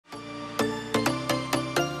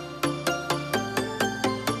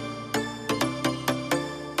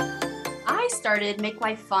started Make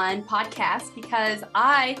Life Fun podcast because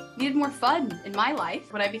I needed more fun in my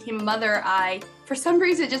life. When I became a mother, I, for some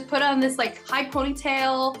reason, just put on this like high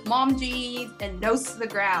ponytail, mom jeans, and nose to the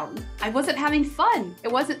ground. I wasn't having fun.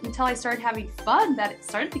 It wasn't until I started having fun that it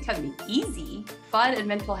started becoming easy. Fun and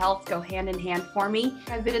mental health go hand in hand for me.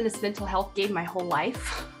 I've been in this mental health game my whole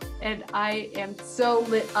life. And I am so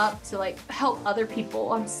lit up to like help other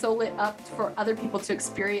people. I'm so lit up for other people to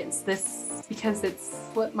experience this because it's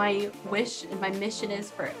what my wish and my mission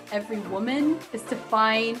is for every woman, is to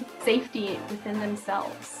find safety within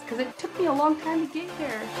themselves. Because it took me a long time to get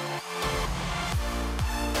here.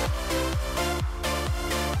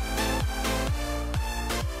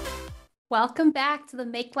 Welcome back to the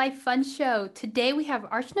Make Life Fun show. Today we have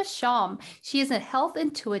Archana Shyam. She is a health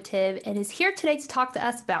intuitive and is here today to talk to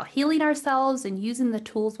us about healing ourselves and using the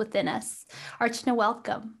tools within us. Archana,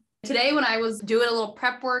 welcome. Today when I was doing a little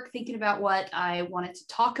prep work, thinking about what I wanted to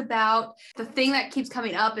talk about, the thing that keeps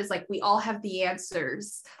coming up is like we all have the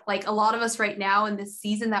answers. Like a lot of us right now in this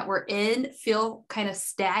season that we're in feel kind of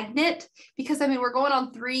stagnant because we're going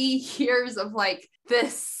on 3 years of like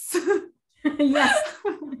this. Yes,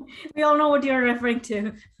 we all know what you're referring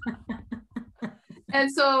to.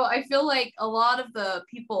 And so I feel like a lot of the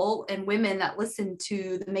people and women that listen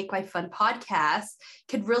to the Make Life Fun podcast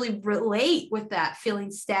could really relate with that feeling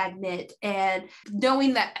stagnant and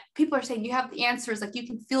knowing that people are saying you have the answers, like you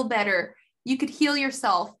can feel better, you could heal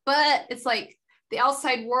yourself, but it's like the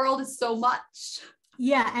outside world is so much.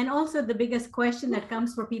 Yeah. And also the biggest question that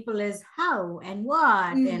comes for people is how and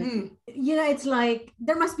what? And, it's like,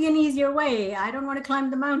 there must be an easier way. I don't want to climb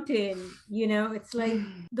the mountain. It's like,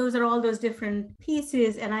 those are all those different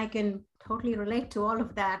pieces. And I can totally relate to all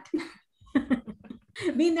of that.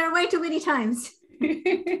 Been there way too many times.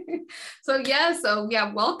 So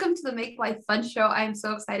welcome to the Make Life Fun show. I am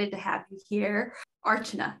so excited to have you here,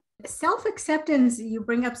 Archana. Self-acceptance, you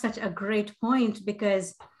bring up such a great point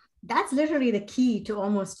because that's literally the key to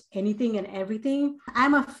almost anything and everything.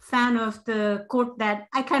 I'm a fan of the quote that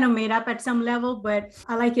I kind of made up at some level, but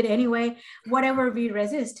I like it anyway. Whatever we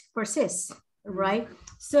resist persists, right?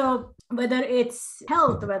 So whether it's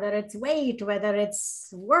health, whether it's weight, whether it's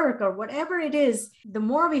work or whatever it is, the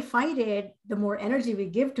more we fight it, the more energy we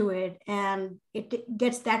give to it. And it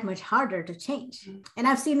gets that much harder to change. And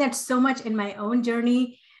I've seen that so much in my own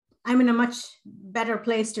journey. I'm in a much better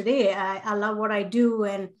place today. I love what I do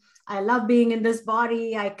and I love being in this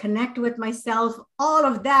body. I connect with myself, all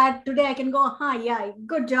of that. Today I can go,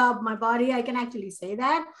 good job, my body. I can actually say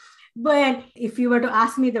that. But if you were to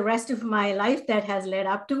ask me the rest of my life that has led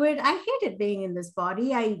up to it, I hated being in this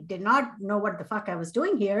body. I did not know what the fuck I was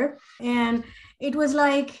doing here. And it was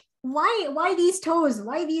like, why these toes?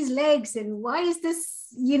 Why these legs? And why is this,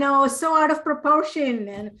 so out of proportion?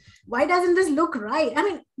 And why doesn't this look right?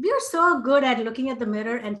 We are so good at looking at the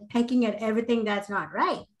mirror and pecking at everything that's not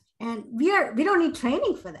right. And we don't need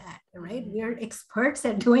training for that, right? We are experts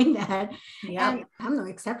at doing that. Yeah. And I'm no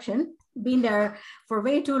exception, been there for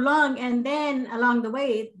way too long. And then along the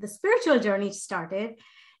way, the spiritual journey started.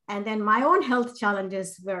 And then my own health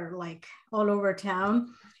challenges were like all over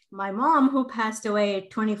town. My mom, who passed away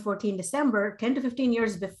 2014 December, 10 to 15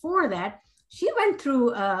 years before that, she went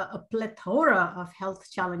through a plethora of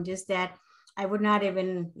health challenges that I would not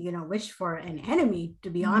even, wish for an enemy, to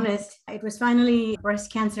be honest. It was finally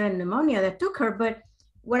breast cancer and pneumonia that took her. But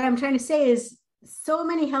what I'm trying to say is so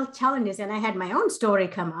many health challenges. And I had my own story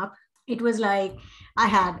come up. It was like I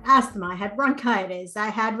had asthma, I had bronchitis, I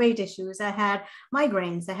had weight issues, I had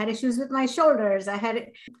migraines, I had issues with my shoulders. I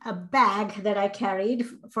had a bag that I carried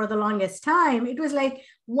for the longest time. It was like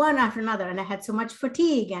one after another. And I had so much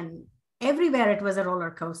fatigue and everywhere it was a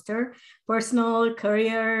roller coaster, personal,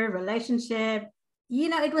 career, relationship.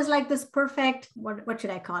 It was like this perfect, what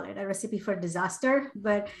should I call it? A recipe for disaster,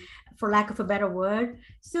 but for lack of a better word.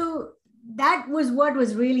 So that was what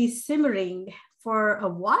was really simmering for a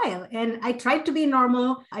while. And I tried to be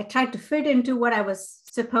normal. I tried to fit into what I was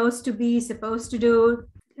supposed to be, supposed to do.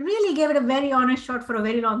 Really gave it a very honest shot for a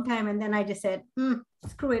very long time. And then I just said,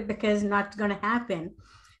 screw it, because not going to happen.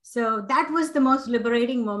 So that was the most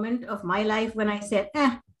liberating moment of my life when I said,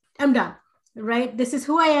 I'm done, right? This is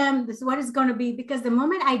who I am. This is what it's going to be. Because the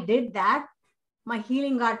moment I did that, my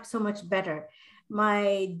healing got so much better.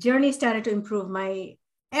 My journey started to improve.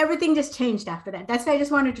 Everything just changed after that. That's why I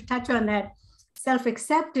just wanted to touch on that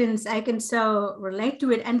self-acceptance. I can so relate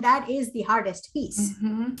to it. And that is the hardest piece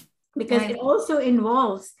because it also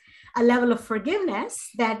involves a level of forgiveness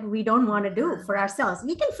that we don't want to do for ourselves.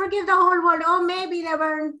 We can forgive the whole world. Oh, maybe they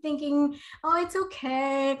weren't thinking, oh, it's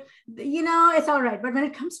okay. It's all right. But when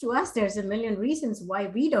it comes to us, there's a million reasons why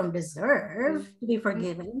we don't deserve to be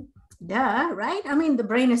forgiven. Duh, right? I mean, the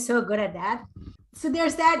brain is so good at that. So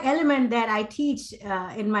there's that element that I teach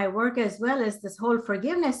in my work, as well as this whole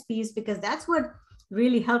forgiveness piece, because that's what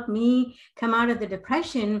really helped me come out of the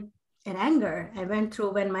depression and anger I went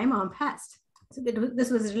through when my mom passed. So this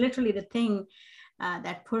was literally the thing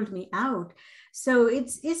that pulled me out. So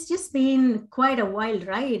it's just been quite a wild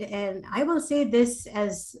ride. And I will say this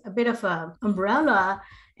as a bit of an umbrella,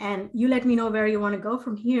 and you let me know where you want to go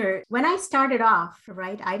from here. When I started off,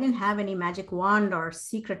 right, I didn't have any magic wand or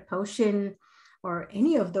secret potion or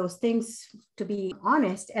any of those things, to be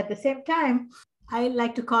honest. At the same time, I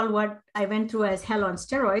like to call what I went through as hell on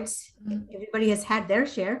steroids. Everybody has had their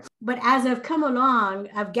share. But as I've come along,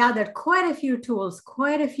 I've gathered quite a few tools,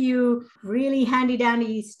 quite a few really handy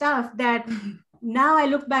dandy stuff that now I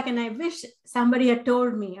look back and I wish somebody had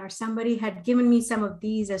told me, or somebody had given me some of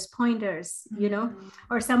these as pointers,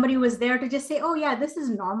 or somebody was there to just say, oh yeah, this is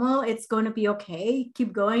normal. It's going to be okay.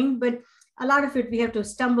 Keep going. But a lot of it, we have to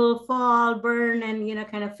stumble, fall, burn,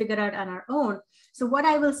 and, kind of figure out on our own. So what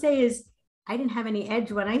I will say is, I didn't have any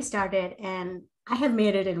edge when I started, and I have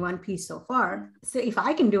made it in one piece so far. So if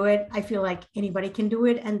I can do it, I feel like anybody can do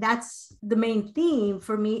it. And that's the main theme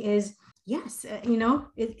for me is, yes,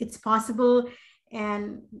 it's possible.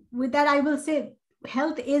 And with that, I will say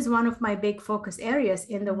health is one of my big focus areas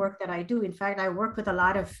in the work that I do. In fact, I work with a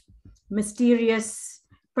lot of mysterious,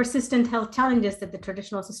 persistent health challenges that the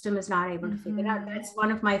traditional system is not able to figure out. That's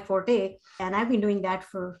one of my forte. And I've been doing that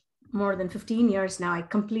for more than 15 years now. I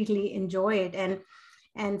completely enjoy it.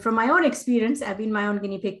 And from my own experience, I've been my own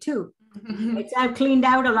guinea pig too. So I've cleaned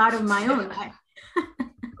out a lot of my own.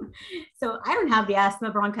 So I don't have the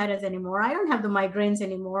asthma, bronchitis anymore. I don't have the migraines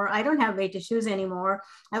anymore. I don't have weight issues anymore.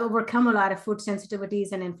 I've overcome a lot of food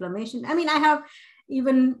sensitivities and inflammation. I mean, I have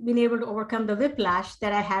even been able to overcome the whiplash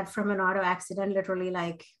that I had from an auto accident, literally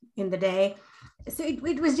like in the day. So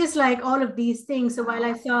it was just like all of these things. So while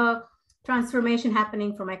I saw transformation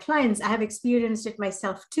happening for my clients, I have experienced it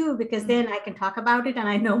myself too, because then I can talk about it and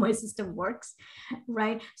I know my system works,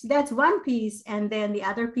 right? So that's one piece. And then the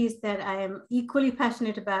other piece that I am equally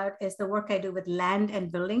passionate about is the work I do with land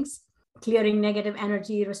and buildings, clearing negative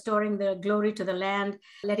energy, restoring the glory to the land,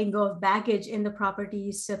 letting go of baggage in the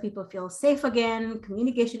properties so people feel safe again,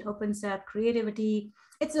 communication opens up, creativity.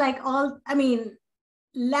 It's like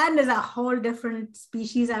land is a whole different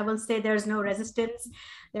species. I will say there's no resistance.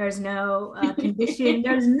 There's no condition.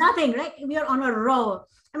 There's nothing, right? We are on a roll.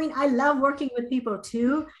 I mean, I love working with people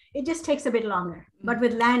too. It just takes a bit longer. But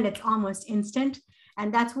with land, it's almost instant.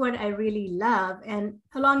 And that's what I really love. And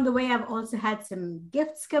along the way, I've also had some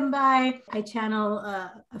gifts come by. I channel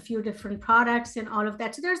a few different products and all of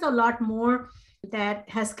that. So there's a lot more that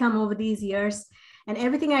has come over these years. And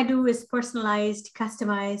everything I do is personalized,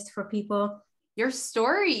 customized for people. Your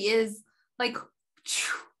story is like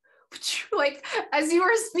as you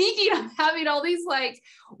were speaking, I'm having all these like,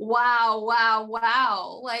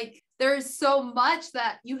 wow. Like there's so much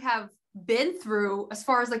that you have been through as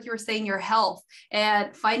far as like you were saying, your health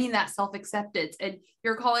and finding that self-acceptance, and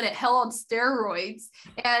you're calling it hell on steroids.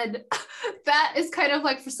 And that is kind of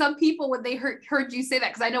like for some people when they heard you say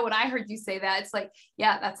that, because I know when I heard you say that, it's like,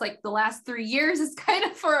 yeah, that's like the last 3 years is kind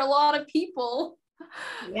of for a lot of people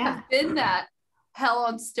have been that hell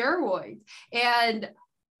on steroids. And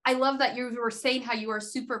I love that you were saying how you are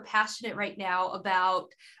super passionate right now about,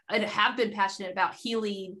 and have been passionate about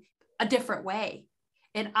healing a different way.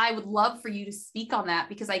 And I would love for you to speak on that,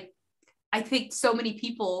 because I think so many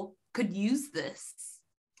people could use this.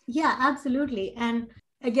 Yeah, absolutely. And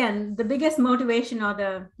again, the biggest motivation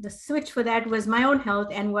or the switch for that was my own health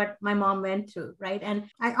and what my mom went through, right? And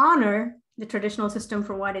I honor the traditional system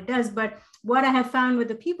for what it does. But what I have found with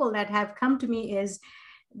the people that have come to me is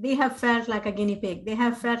they have felt like a guinea pig. They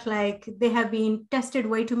have felt like they have been tested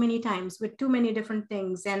way too many times with too many different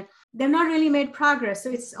things, and they've not really made progress. So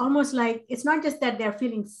it's almost like, it's not just that they're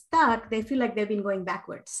feeling stuck, they feel like they've been going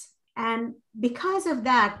backwards. And because of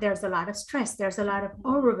that, there's a lot of stress, there's a lot of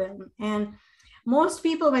overwhelm. And most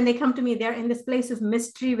people, when they come to me, they're in this place of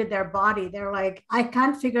mystery with their body. They're like, I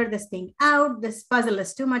can't figure this thing out. This puzzle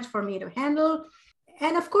is too much for me to handle.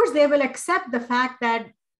 And of course, they will accept the fact that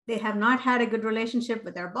they have not had a good relationship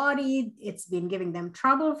with their body. It's been giving them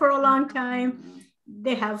trouble for a long time.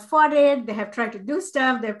 They have fought it. They have tried to do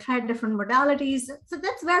stuff. They've tried different modalities. So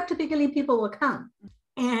that's where typically people will come.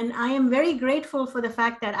 And I am very grateful for the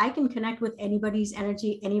fact that I can connect with anybody's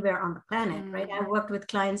energy anywhere on the planet, right? I've worked with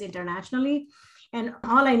clients internationally. And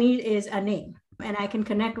all I need is a name, and I can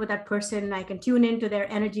connect with that person. I can tune into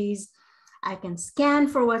their energies. I can scan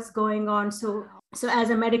for what's going on. So as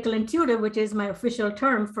a medical intuitive, which is my official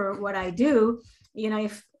term for what I do,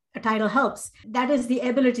 if a title helps, that is the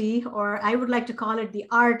ability, or I would like to call it the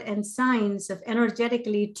art and science of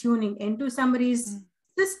energetically tuning into somebody's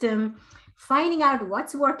system, finding out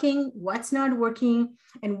what's working, what's not working,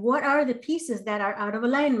 and what are the pieces that are out of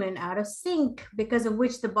alignment, out of sync, because of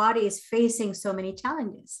which the body is facing so many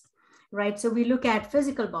challenges, right? So we look at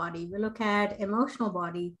physical body, we look at emotional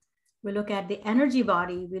body, we look at the energy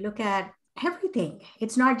body, we look at everything.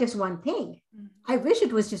 It's not just one thing. I wish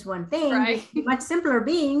it was just one thing, right? Much simpler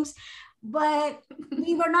beings, but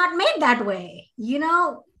we were not made that way,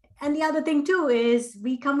 And the other thing too is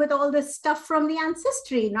we come with all this stuff from the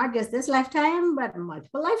ancestry, not just this lifetime, but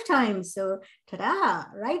multiple lifetimes. So ta-da,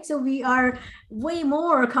 right? So we are way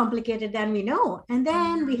more complicated than we know. And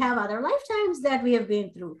then we have other lifetimes that we have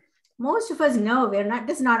been through. Most of us know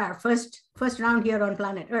this is not our first round here on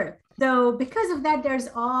planet Earth. So because of that, there's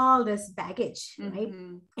all this baggage, right?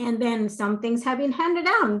 And then some things have been handed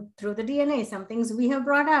down through the DNA, some things we have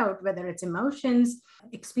brought out, whether it's emotions,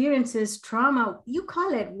 experiences, trauma, you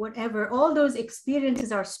call it whatever. All those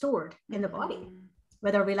experiences are stored in the body.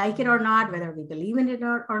 Whether we like it or not, whether we believe in it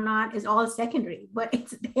or not, is all secondary, but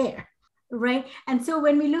it's there, right? And so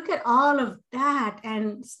when we look at all of that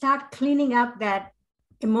and start cleaning up that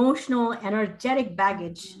emotional, energetic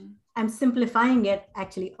baggage, I'm simplifying it,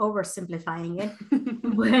 actually oversimplifying it,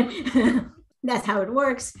 but that's how it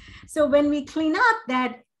works. So when we clean up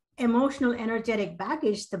that emotional, energetic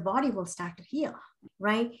baggage, the body will start to heal,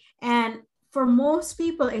 right? And for most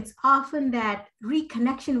people, it's often that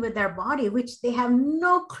reconnection with their body, which they have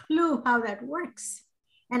no clue how that works.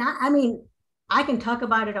 And I mean, I can talk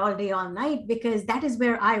about it all day, all night, because that is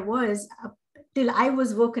where I was till I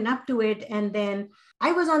was woken up to it. And then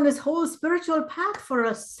I was on this whole spiritual path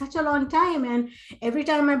for such a long time. And every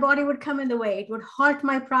time my body would come in the way, it would halt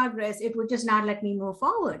my progress. It would just not let me move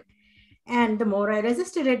forward. And the more I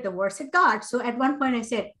resisted it, the worse it got. So at one point I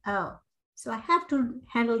said, oh, so I have to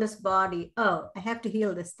handle this body. Oh, I have to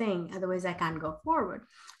heal this thing. Otherwise I can't go forward.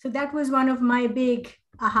 So that was one of my big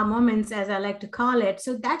aha moments, as I like to call it.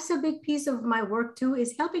 So that's a big piece of my work too,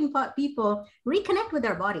 is helping people reconnect with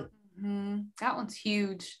their body. That one's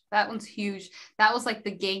huge. That was like the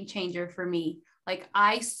game changer for me. Like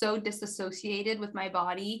I so disassociated with my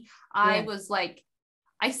body. I was like,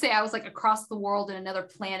 I was like across the world in another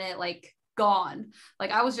planet, like gone. Like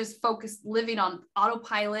I was just focused, living on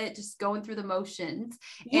autopilot, just going through the motions.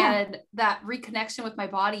 And that reconnection with my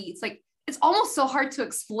body, it's almost so hard to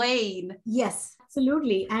explain. Yes,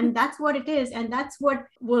 absolutely. And that's what it is. And that's what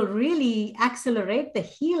will really accelerate the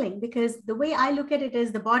healing, because the way I look at it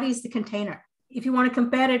is the body is the container. If you want to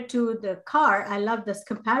compare it to the car, I love this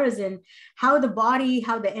comparison, how the body,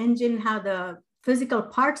 how the engine, how the physical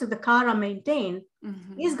parts of the car are maintained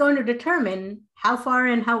is going to determine how far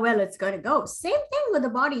and how well it's going to go. Same thing with the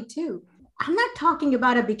body too. I'm not talking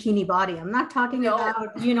about a bikini body. I'm not talking about,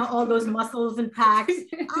 all those muscles and packs.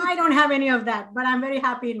 I don't have any of that, but I'm very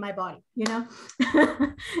happy in my body,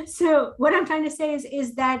 So what I'm trying to say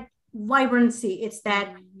is that vibrancy, it's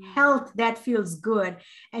that health that feels good.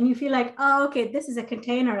 And you feel like, oh, okay, this is a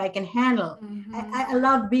container I can handle. I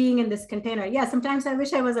love being in this container. Yeah, sometimes I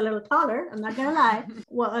wish I was a little taller. I'm not going to lie.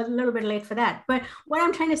 Well, a little bit late for that. But what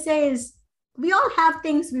I'm trying to say is, we all have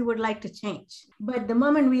things we would like to change, but the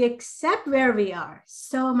moment we accept where we are,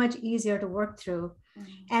 so much easier to work through.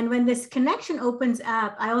 And when this connection opens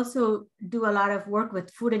up, I also do a lot of work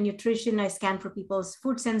with food and nutrition. I scan for people's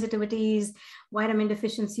food sensitivities, vitamin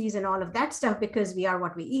deficiencies, and all of that stuff, because we are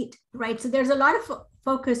what we eat, right? So there's a lot of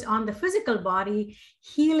focus on the physical body,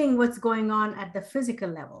 healing what's going on at the physical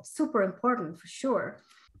level. Super important for sure.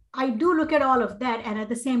 I do look at all of that. And at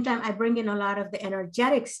the same time, I bring in a lot of the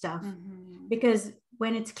energetic stuff, because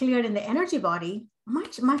when it's cleared in the energy body,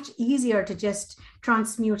 much, much easier to just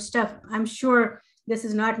transmute stuff. I'm sure this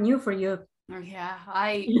is not new for you. Oh, yeah.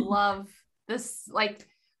 I love this, like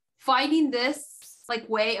finding this like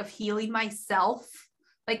way of healing myself,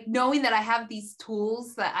 like knowing that I have these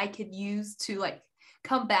tools that I could use to like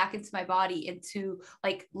come back into my body and to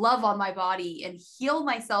like love on my body and heal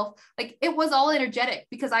myself. Like it was all energetic,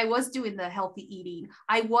 because I was doing the healthy eating.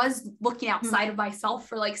 I was looking outside of myself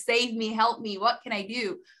for like, save me, help me. What can I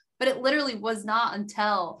do? But it literally was not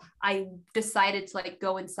until I decided to like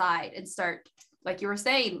go inside and start, like you were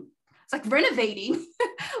saying, It's like renovating.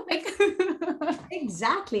 Like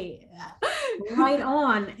Exactly. Right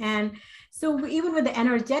on. And so even with the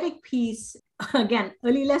energetic piece, again,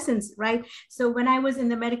 early lessons, right? So when I was in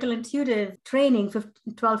the medical intuitive training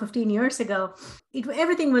 12, 15 years ago,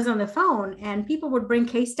 everything was on the phone and people would bring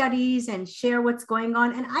case studies and share what's going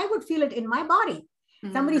on. And I would feel it in my body.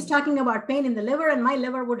 Somebody's talking about pain in the liver and my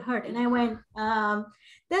liver would hurt. And I went,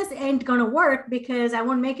 this ain't going to work because I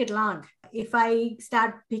won't make it long if I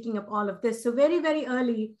start picking up all of this. So very, very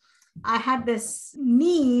early, I had this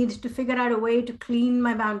need to figure out a way to clean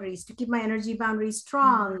my boundaries, to keep my energy boundaries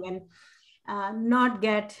strong and not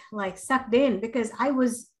get like sucked in, because I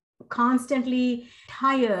was constantly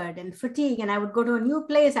tired and fatigued, and I would go to a new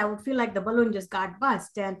place, I would feel like the balloon just got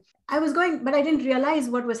bust, and I was going, but I didn't realize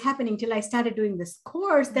what was happening till I started doing this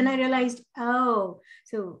course. Then I realized, oh,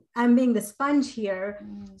 so I'm being the sponge here.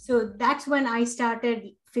 So that's when I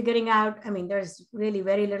started figuring out, I mean, there's really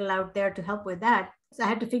very little out there to help with that. So I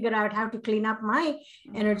had to figure out how to clean up my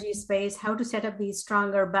energy space, how to set up these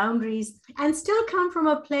stronger boundaries and still come from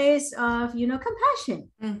a place of, compassion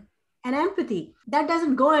and empathy. That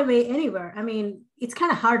doesn't go away anywhere. I mean, it's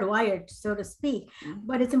kind of hardwired, so to speak,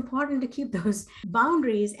 but it's important to keep those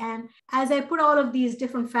boundaries. And as I put all of these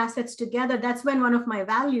different facets together, that's when one of my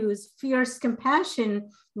values, fierce compassion,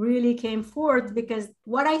 really came forth, because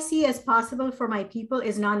what I see as possible for my people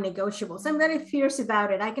is non-negotiable. So I'm very fierce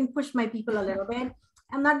about it. I can push my people a little bit.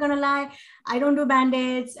 I'm not going to lie. I don't do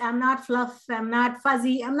band-aids. I'm not fluff. I'm not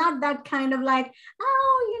fuzzy. I'm not that kind of like,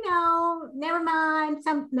 oh, never mind.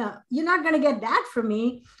 No, you're not going to get that from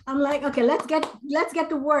me. I'm like, okay, let's get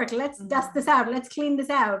to work. Let's dust this out. Let's clean this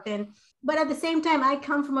out. But at the same time, I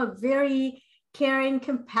come from a very caring,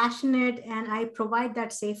 compassionate, and I provide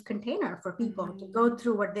that safe container for people to go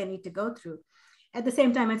through what they need to go through. At the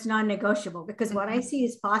same time, it's non-negotiable, because what I see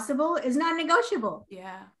is possible is non-negotiable.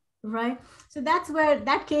 Yeah. Right. So that's where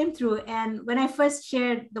that came through. And when I first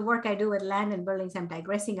shared the work I do with land and buildings, I'm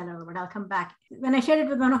digressing a little, but I'll come back. When I shared it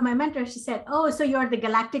with one of my mentors, she said, oh, so you're the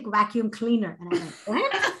galactic vacuum cleaner. And I went,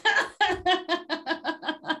 what?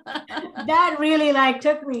 That really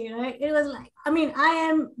took me, right? It was like, I mean, I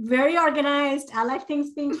am very organized. I like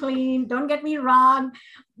things being clean. Don't get me wrong.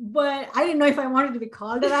 But I didn't know if I wanted to be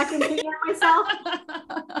called a vacuum cleaner myself.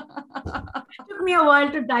 It took me a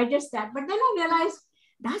while to digest that. But then I realized,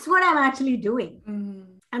 that's what I'm actually doing.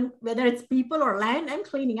 And whether it's people or land, I'm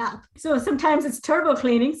cleaning up. So sometimes it's turbo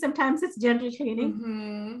cleaning, sometimes it's gentle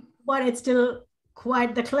cleaning, but it's still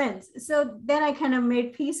quite the cleanse. So then I kind of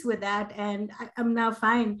made peace with that, and I'm now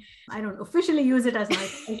fine. I don't officially use it as my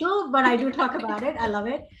title, but I do talk about it. I love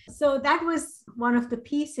it. So that was one of the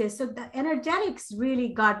pieces. So the energetics really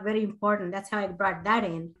got very important. That's how I brought that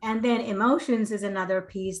in. And then emotions is another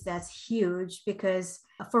piece that's huge, because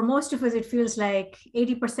for most of us, it feels like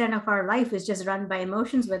 80% of our life is just run by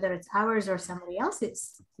emotions, whether it's ours or somebody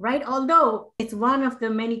else's, right? Although it's one of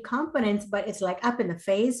the many components, but it's like up in the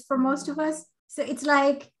face for most of us. So it's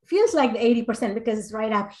like, feels like the 80% because it's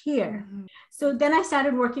right up here. So then I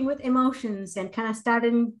started working with emotions and kind of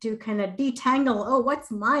starting to kind of detangle, oh,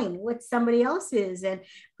 what's mine? What's somebody else's? And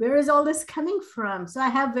where is all this coming from? So I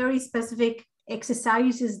have very specific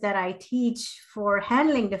exercises that I teach for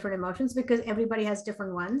handling different emotions, because everybody has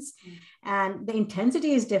different ones and the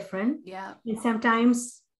intensity is different. Yeah. And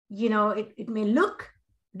sometimes, it may look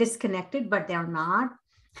disconnected, but they're not.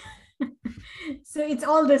 So it's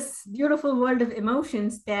all this beautiful world of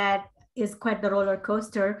emotions that is quite the roller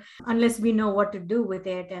coaster, unless we know what to do with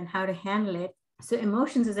it and how to handle it. So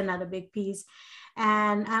emotions is another big piece.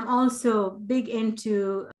 And I'm also big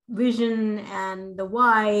into vision and the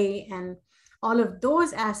why and all of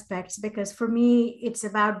those aspects, because for me, it's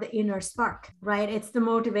about the inner spark, right? It's the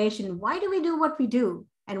motivation. Why do we do what we do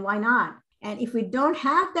and why not? And if we don't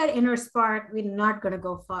have that inner spark, we're not going to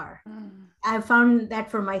go far. I've found that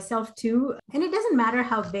for myself too. And it doesn't matter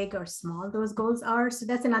how big or small those goals are. So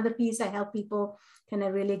that's another piece I help people kind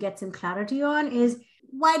of really get some clarity on is,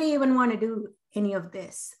 why do you even want to do any of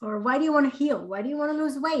this? Or why do you want to heal? Why do you want to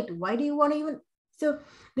lose weight? Why do you want to even? So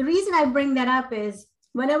the reason I bring that up is,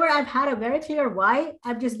 whenever I've had a very clear why,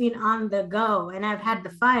 I've just been on the go and I've had the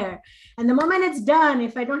fire. And the moment it's done,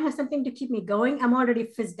 if I don't have something to keep me going, I'm already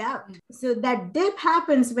fizzed out. So that dip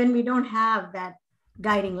happens when we don't have that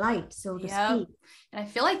guiding light, so to speak. And I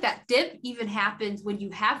feel like that dip even happens when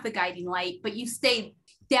you have the guiding light, but you stay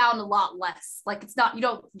down a lot less. Like it's not,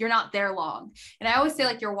 you're not there long. And I always say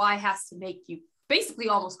like your why has to make you basically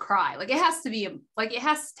almost cry. Like it has to be like, it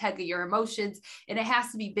has to tag your emotions, and it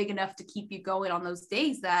has to be big enough to keep you going on those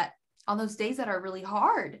days that on those days that are really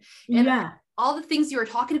hard. And all the things you were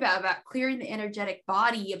talking about clearing the energetic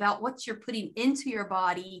body, about what you're putting into your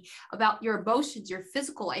body, about your emotions, your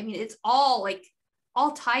physical, I mean, it's all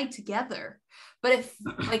tied together. But if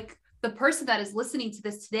like the person that is listening to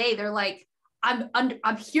this today, they're like,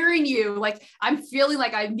 I'm hearing you, like, I'm feeling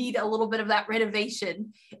like I need a little bit of that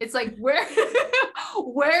renovation. It's like, where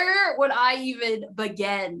would I even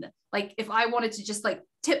begin? Like, if I wanted to just like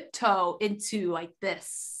tiptoe into like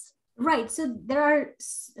this. Right. So there are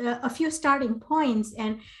a few starting points.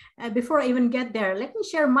 And before I even get there, let me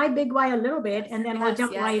share my big why a little bit, and then we'll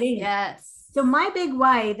jump right in. Yes. So my big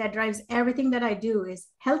why that drives everything that I do is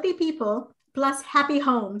healthy people plus happy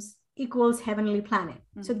homes equals heavenly planet.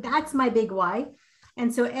 Mm-hmm. So that's my big why.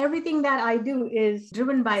 And so everything that I do is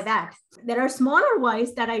driven by that. There are smaller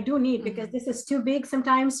whys that I do need because this is too big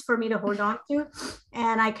sometimes for me to hold on to.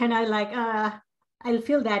 And I kind of like, I'll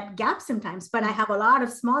feel that gap sometimes, but I have a lot of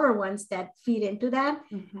smaller ones that feed into that.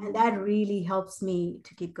 Mm-hmm. And that really helps me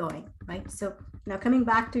to keep going, right? So now coming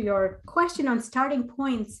back to your question on starting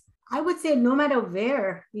points, I would say no matter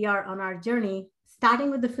where we are on our journey,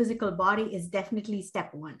 starting with the physical body is definitely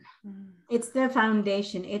step one. Mm. It's the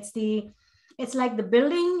foundation. It's like the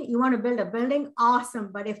building. You want to build a building,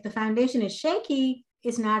 awesome. But if the foundation is shaky,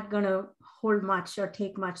 it's not going to hold much or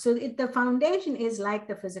take much. So the foundation is like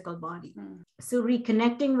the physical body. Mm. So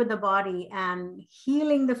reconnecting with the body and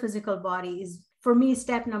healing the physical body is, for me,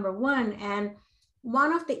 step number one. And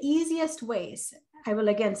one of the easiest ways, I will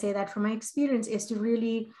again say that from my experience, is to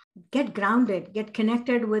really get grounded, get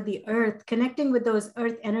connected with the earth, connecting with those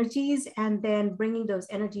earth energies, and then bringing those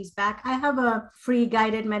energies back. I have a free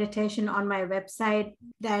guided meditation on my website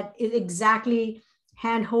that is exactly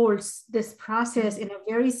handholds this process in a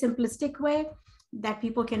very simplistic way that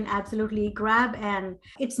people can absolutely grab. And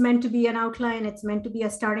it's meant to be an outline. It's meant to be a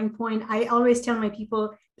starting point. I always tell my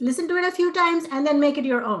people, listen to it a few times and then make it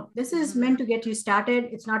your own. This is meant to get you started.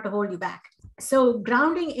 It's not to hold you back. So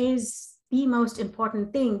grounding is the most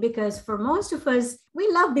important thing, because for most of us, we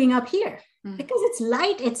love being up here because it's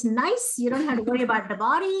light, it's nice. You don't have to worry about the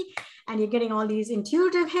body, and you're getting all these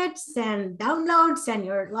intuitive hits and downloads, and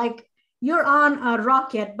you're on a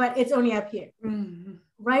rocket, but it's only up here,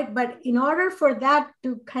 right? But in order for that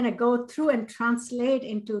to kind of go through and translate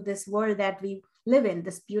into this world that we live in,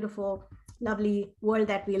 this beautiful, lovely world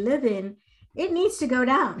that we live in, it needs to go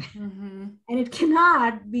down. Mm-hmm. And it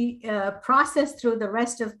cannot be processed through the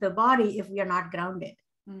rest of the body if we are not grounded.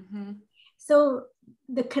 Mm-hmm. So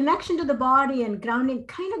the connection to the body and grounding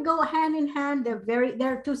kind of go hand in hand.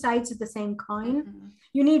 They're two sides of the same coin. Mm-hmm.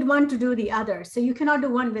 You need one to do the other. So you cannot do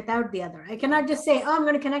one without the other. I cannot just say, oh, I'm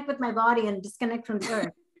going to connect with my body and disconnect from the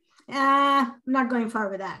earth. I'm not going far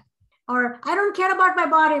with that. Or I don't care about my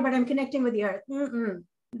body, but I'm connecting with the earth. Mm-mm.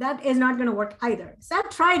 That is not going to work either. So I've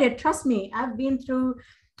tried it. Trust me, I've been through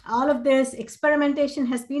all of this. Experimentation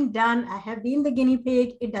has been done. I have been the guinea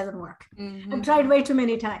pig. It doesn't work. Mm-hmm. I've tried way too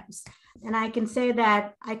many times. And I can say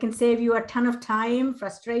that I can save you a ton of time,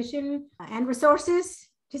 frustration, and resources.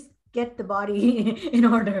 Just get the body in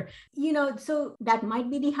order. So that might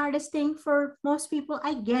be the hardest thing for most people.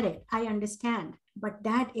 I get it. I understand. But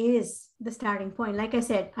that is the starting point. Like I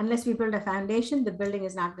said, unless we build a foundation, the building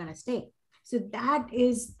is not going to stay. So that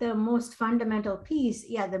is the most fundamental piece.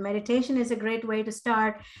 Yeah, the meditation is a great way to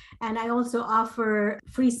start. And I also offer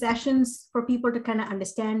free sessions for people to kind of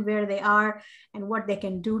understand where they are and what they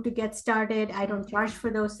can do to get started. I don't charge for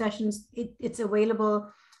those sessions. It's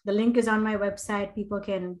available. The link is on my website. People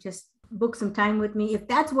can just book some time with me if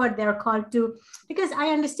that's what they're called to, because I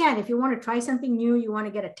understand if you want to try something new, you want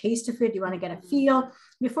to get a taste of it, you want to get a feel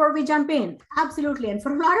before we jump in. Absolutely. And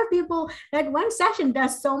for a lot of people, that one session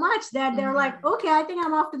does so much that they're like, okay, I think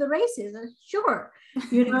I'm off to the races. Sure.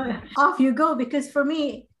 Off you go. Because for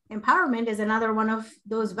me, empowerment is another one of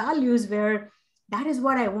those values where that is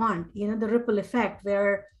what I want, the ripple effect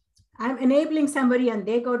where I'm enabling somebody and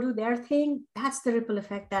they go do their thing. That's the ripple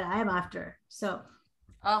effect that I'm after. So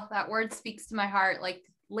oh, that word speaks to my heart. Like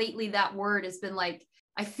lately, that word has been like,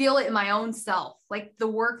 I feel it in my own self, like the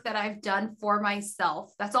work that I've done for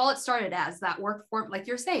myself. That's all it started as, that work for, like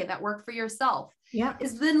you're saying, that work for yourself. Yeah.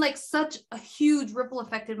 It's been like such a huge ripple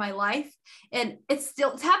effect in my life. And it's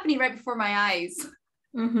happening right before my eyes.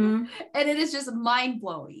 Mm-hmm. And it is just mind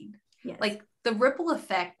blowing. Yes. Like the ripple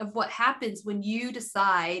effect of what happens when you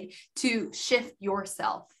decide to shift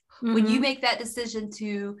yourself. Mm-hmm. When you make that decision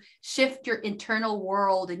to shift your internal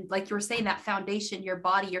world and like you were saying, that foundation, your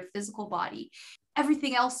body, your physical body,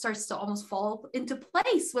 everything else starts to almost fall into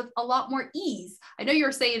place with a lot more ease. I know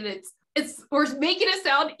you're saying we're making it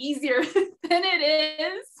sound easier than it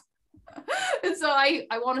is. And so I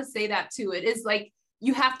want to say that too. It is like,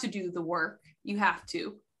 you have to do the work. You have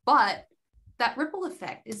to. But that ripple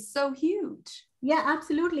effect is so huge. Yeah,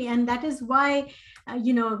 absolutely. And that is why,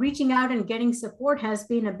 reaching out and getting support has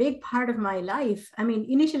been a big part of my life. I mean,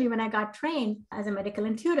 initially when I got trained as a medical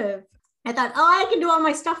intuitive, I thought, I can do all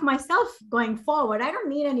my stuff myself going forward. I don't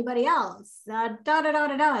need anybody else.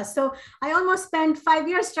 So I almost spent 5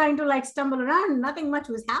 years trying to stumble around. Nothing much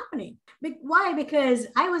was happening. Why? Because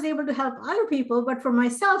I was able to help other people, but for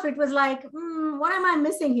myself, it was like, what am I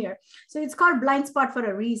missing here? So it's called blind spot for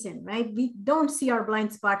a reason, right? We don't see our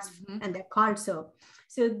blind spots, and they're called so.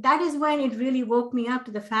 So that is when it really woke me up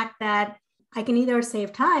to the fact that I can either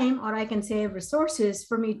save time or I can save resources.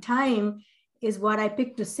 For me, time is what I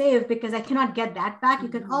picked to save because I cannot get that back. You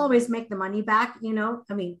can always make the money back,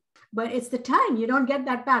 but it's the time. You don't get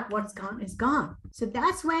that back. What's gone is gone. So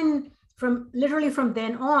that's when, from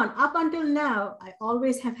then on, up until now, I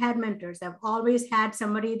always have had mentors. I've always had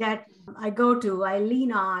somebody that I go to, I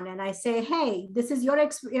lean on, and I say, hey, this is your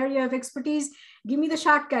area of expertise. Give me the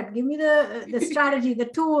shortcut. Give me the strategy, the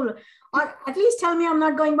tool, or at least tell me I'm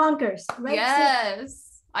not going bonkers, right?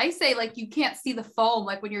 Yes. I say you can't see the foam,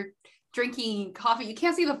 when you're drinking coffee, you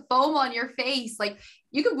can't see the foam on your face.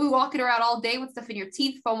 You could be walking around all day with stuff in your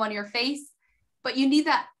teeth, foam on your face, but you need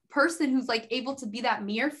that person who's able to be that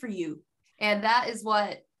mirror for you. And that is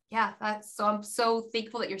what, so I'm so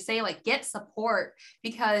thankful that you're saying get support,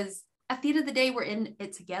 because at the end of the day, we're in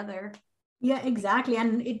it together. Yeah, exactly.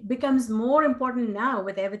 And it becomes more important now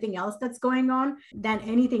with everything else that's going on than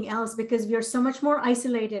anything else, because we are so much more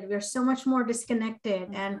isolated. We're so much more disconnected.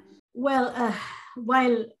 And while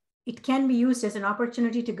it can be used as an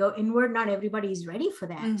opportunity to go inward, not everybody is ready for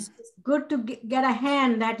that. So it's good to get a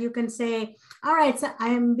hand that you can say, all right, so I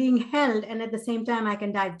am being held, and at the same time, I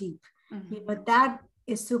can dive deep. But that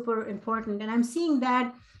is super important. And I'm seeing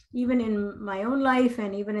that even in my own life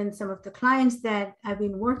and even in some of the clients that I've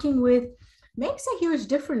been working with, makes a huge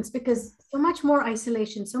difference, because so much more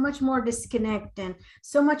isolation, so much more disconnect, and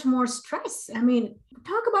so much more stress. I mean,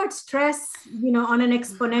 talk about stress, on an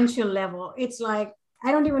exponential level. It's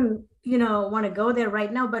I don't even, want to go there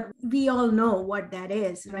right now, but we all know what that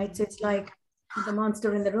is, right? So it's the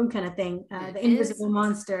monster in the room kind of thing, the invisible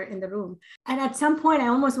monster in the room. And at some point, I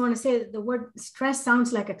almost want to say the word stress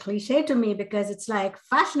sounds like a cliche to me, because it's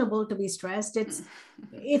fashionable to be stressed. It's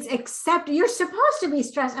accept, you're supposed to be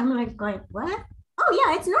stressed. I'm going, what? Oh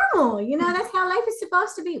yeah, it's normal. That's how life is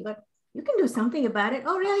supposed to be. But you can do something about it.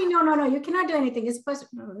 Oh, really? No. You cannot do anything. It's supposed to,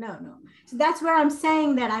 no. So that's where I'm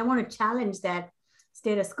saying that I want to challenge that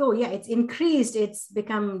status quo. Yeah, it's increased. It's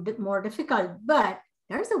become more difficult, but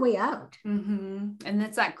there's a way out. And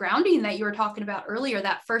it's that grounding that you were talking about earlier,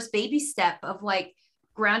 that first baby step of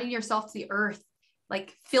grounding yourself to the earth,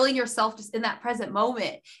 feeling yourself just in that present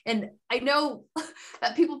moment. And I know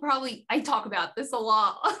that people I talk about this a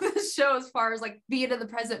lot on this show, as far as being in the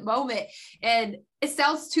present moment. And it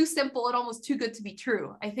sounds too simple and almost too good to be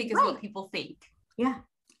true, I think is what people think. Yeah.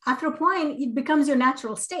 After a point, it becomes your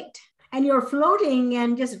natural state. And you're floating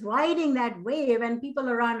and just riding that wave, and people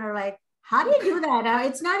around are like, how do you do that?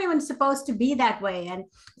 It's not even supposed to be that way. And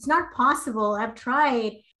it's not possible. I've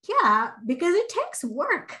tried. Yeah, because it takes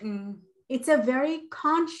work. It's a very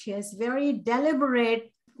conscious, very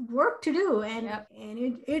deliberate work to do. And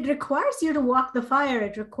it requires you to walk the fire.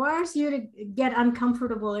 It requires you to get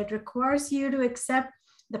uncomfortable. It requires you to accept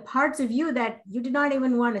the parts of you that you did not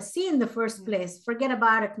even want to see in the first place. Forget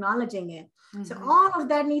about acknowledging it. So all of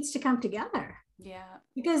that needs to come together. Yeah.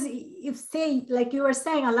 Because if, say, like you were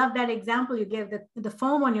saying, I love that example you gave, the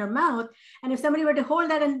foam on your mouth. And if somebody were to hold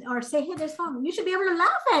that or say, hey, there's foam, you should be able to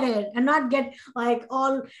laugh at it and not get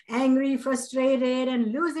all angry, frustrated,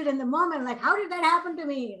 and lose it in the moment. How did that happen to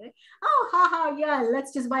me? Oh, haha, yeah,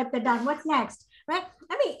 let's just wipe that down. What's next? Right?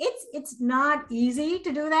 I mean, it's not easy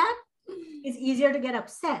to do that. It's easier to get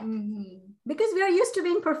upset because we are used to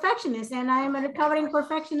being perfectionists, and I am a recovering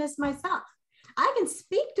perfectionist myself. I can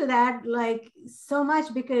speak to that so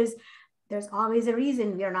much because there's always a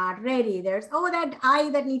reason we're not ready. There's, that I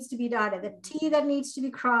that needs to be dotted, the T that needs to be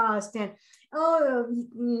crossed, and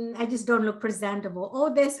I just don't look presentable.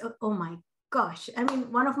 Oh my gosh. I mean,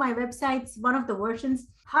 one of my websites, one of the versions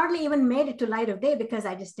hardly even made it to light of day because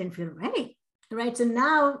I just didn't feel ready. Right. So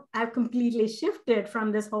now I've completely shifted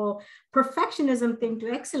from this whole perfectionism thing to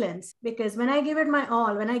excellence, because when I give it my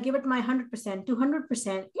all, when I give it my 100%,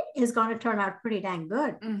 200%, it is going to turn out pretty dang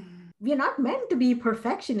good. We're not meant to be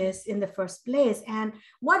perfectionists in the first place. And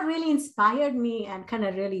what really inspired me and kind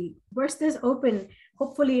of really burst this open,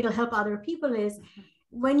 hopefully it'll help other people, is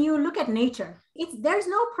when you look at nature, there's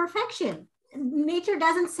no perfection. Nature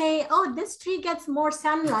doesn't say, this tree gets more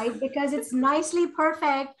sunlight because it's nicely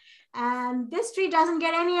perfect And this tree doesn't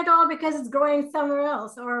get any at all because it's growing somewhere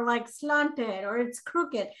else, or like slanted, or it's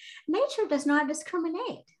crooked. Nature does not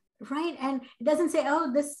discriminate, right? And it doesn't say,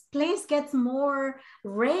 oh, this place gets more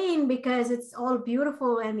rain because it's all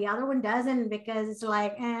beautiful and the other one doesn't, because it's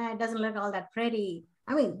like, it doesn't look all that pretty.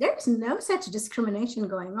 I mean, there's no such discrimination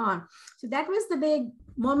going on. So that was the big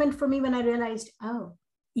moment for me when I realized, oh,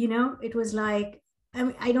 it was like, I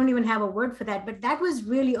mean, I don't even have a word for that, but that was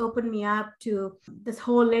really opened me up to this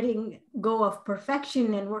whole letting go of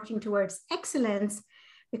perfection and working towards excellence,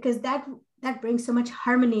 because that brings so much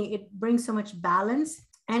harmony. It brings so much balance.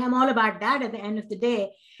 And I'm all about that at the end of the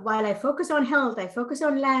day. While I focus on health, I focus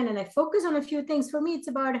on land, and I focus on a few things. For me, it's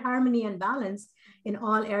about harmony and balance in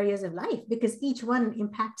all areas of life, because each one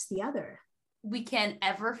impacts the other. We can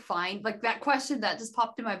ever find, like, that question that just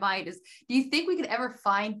popped in my mind is, do you think we could ever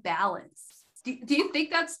find balance? Do you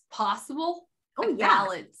think that's possible? Oh, yeah.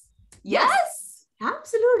 Balance. Yes.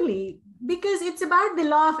 Absolutely. Because it's about the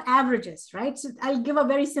law of averages, right? So I'll give a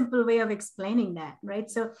very simple way of explaining that, right?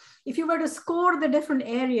 So if you were to score the different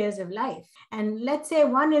areas of life, and let's say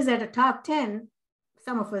one is at a top 10,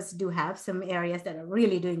 some of us do have some areas that are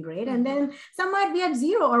really doing great. And then some might be at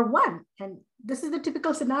 0 or 1. And this is the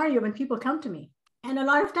typical scenario when people come to me. And a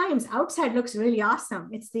lot of times outside looks really awesome.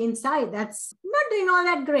 It's the inside that's not doing all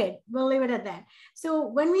that great. We'll leave it at that. So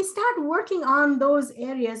when we start working on those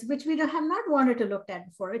areas, which we have not wanted to look at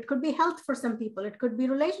before, it could be health for some people. It could be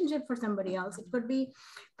relationship for somebody else. It could be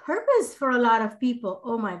purpose for a lot of people.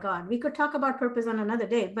 Oh my God, we could talk about purpose on another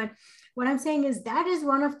day. But what I'm saying is that is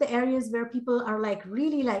one of the areas where people are like,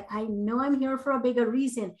 really like, I know I'm here for a bigger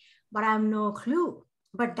reason, but I have no clue.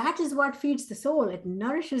 But that is what feeds the soul. It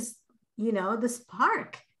nourishes the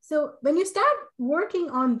spark. So when you start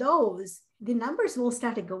working on those, the numbers will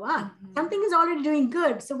start to go up. Something is already doing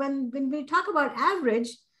good. So when we talk about average,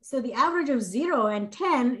 so the average of 0 and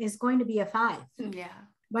 10 is going to be a 5. Yeah.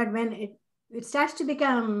 But when it starts to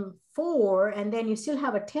become 4, and then you still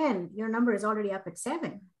have a 10, your number is already up at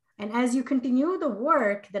 7. And as you continue the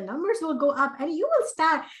work, the numbers will go up, and you will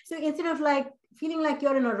start. So instead of like feeling like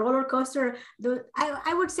you're in a roller coaster,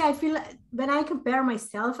 I would say, I feel like, when I compare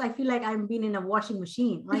myself, I feel like I'm being in a washing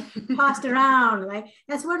machine, like tossed around, like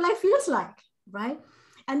that's what life feels like, right?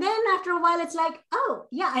 And then after a while, it's like, oh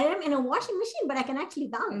yeah, I am in a washing machine, but I can actually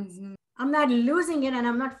balance. I'm not losing it, and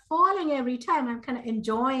I'm not falling every time. I'm kind of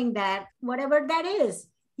enjoying that, whatever that is.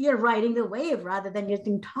 You're riding the wave rather than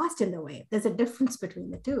getting tossed in the wave. There's a difference between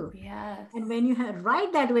the two. Yes. And when you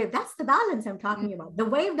ride that wave, that's the balance I'm talking about. The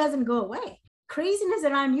wave doesn't go away. Craziness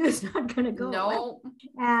around you is not going to go away.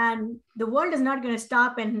 And the world is not going to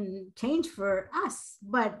stop and change for us.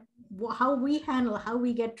 But how we handle, how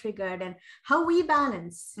we get triggered, and how we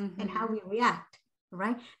balance and how we react,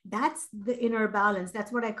 right? That's the inner balance.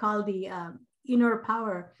 That's what I call the inner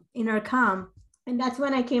power, inner calm. And that's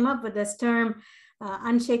when I came up with this term,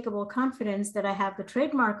 unshakable confidence, that I have the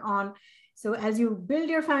trademark on. So as you build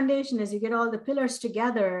your foundation, as you get all the pillars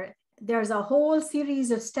together, there's a whole series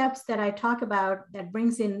of steps that I talk about that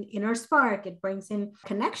brings in inner spark. It brings in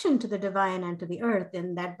connection to the divine and to the earth.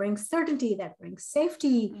 And that brings certainty, that brings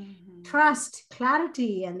safety, trust,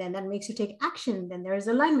 clarity, and then that makes you take action. Then there's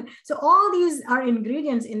alignment. So all these are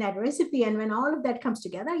ingredients in that recipe. And when all of that comes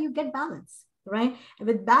together, you get balance. Right? And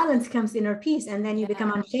with balance comes inner peace, and then you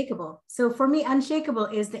become unshakable. So for me, unshakable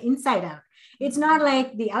is the inside out. It's not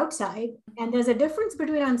like the outside. And there's a difference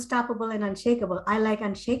between unstoppable and unshakable. I like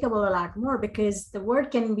unshakable a lot more because the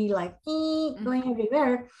word can be like going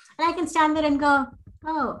everywhere. And I can stand there and go,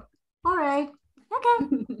 oh, all right.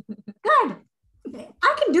 Okay, good.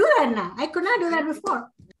 I can do that now. I could not do that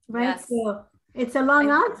before. Right? Yes. So it's a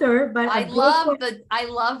long answer, but I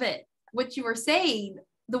love it. What you were saying,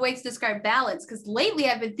 the way to describe balance, because lately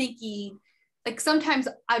I've been thinking, like, sometimes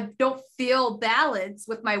I don't feel balance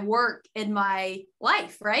with my work and my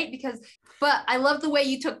life, right? But I love the way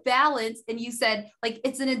you took balance and you said, like,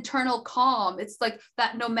 it's an internal calm. It's like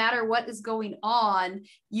that no matter what is going on,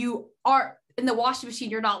 you are in the washing machine.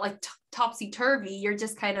 You're not like topsy-turvy. You're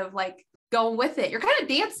just kind of like going with it. You're kind of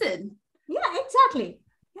dancing. Yeah, exactly.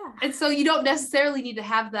 Yeah. And so you don't necessarily need to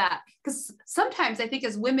have that, because sometimes I think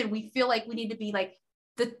as women, we feel like we need to be like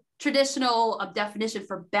the traditional definition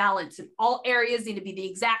for balance, and all areas need to be the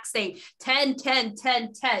exact same 10 10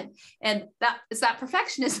 10 10, and that is that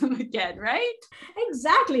perfectionism again, right?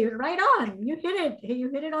 Exactly, right on. You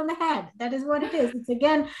hit it on the head. That is what it is. It's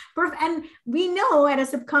again and we know at a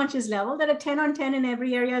subconscious level that a 10 on 10 in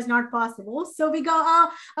every area is not possible, so we go,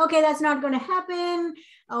 oh, okay, that's not going to happen.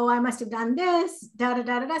 oh, I must have done this, da da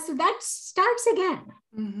da da da. So that starts again,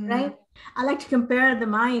 right? I like to compare the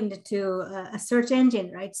mind to a search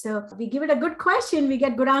engine, right? So we give it a good question, we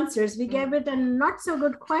get good answers. We give it a not so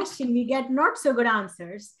good question, we get not so good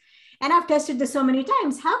answers. And I've tested this so many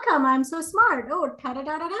times. How come I'm so smart? Oh, da da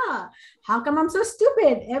da da da. How come I'm so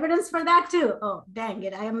stupid? Evidence for that too. Oh, dang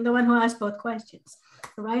it. I am the one who asked both questions,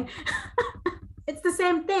 right? It's the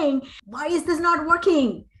same thing. Why is this not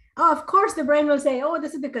working? Oh, of course, the brain will say, oh,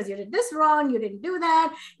 this is because you did this wrong. You didn't do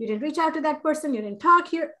that. You didn't reach out to that person. You didn't talk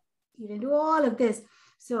here. You didn't do all of this.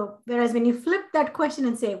 So whereas when you flip that question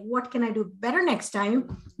and say, what can I do better next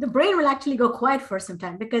time? The brain will actually go quiet for some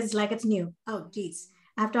time because it's like it's new. Oh, geez,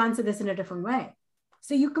 I have to answer this in a different way.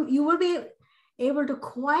 So you will be able to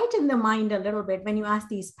quieten the mind a little bit when you ask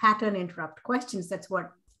these pattern interrupt questions. That's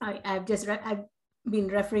what I've been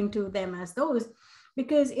referring to them as those,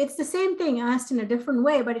 because it's the same thing asked in a different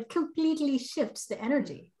way, but it completely shifts the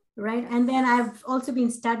energy, right? And then I've also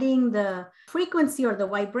been studying the frequency or the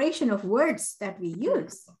vibration of words that we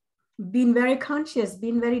use, being very conscious,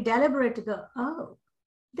 being very deliberate to go, oh,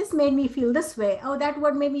 this made me feel this way. Oh, that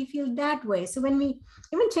word made me feel that way. So when we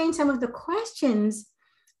even change some of the questions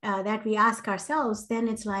that we ask ourselves, then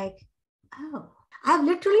it's like, oh, I've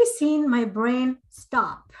literally seen my brain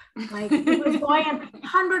stop. Like it was going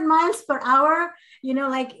 100 miles per hour,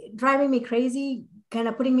 like driving me crazy, kind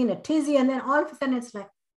of putting me in a tizzy. And then all of a sudden it's like,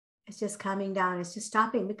 it's just calming down. It's just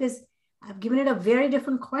stopping because I've given it a very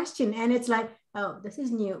different question. And it's like, oh, this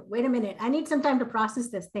is new. Wait a minute. I need some time to process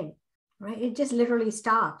this thing, right? It just literally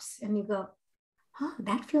stops and you go, oh,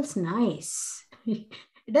 that feels nice. It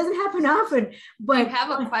doesn't happen often, but you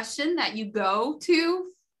have a question that you go to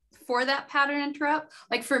for that pattern interrupt.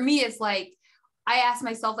 Like for me, it's like, I ask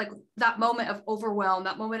myself like that moment of overwhelm,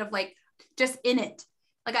 that moment of like, just in it.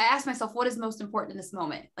 Like I ask myself, what is most important in this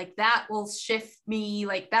moment? Like that will shift me.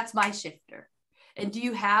 Like that's my shifter. And do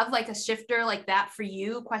you have like a shifter like that for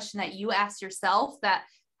you? A question that you ask yourself that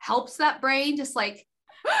helps that brain just like,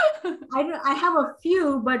 I have a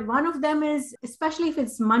few, but one of them is, especially if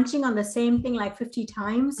it's munching on the same thing like 50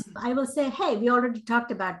 times, I will say, hey, we already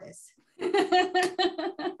talked about this.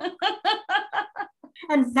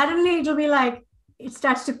 And suddenly it'll be like, it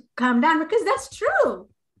starts to calm down because that's true.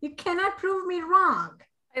 You cannot prove me wrong.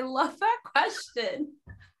 I love that question.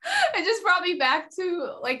 It just brought me back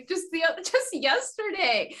to like just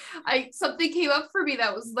yesterday. Something came up for me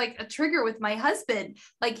that was like a trigger with my husband.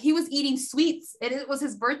 Like he was eating sweets and it was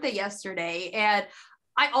his birthday yesterday. And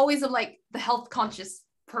I always am like the health conscious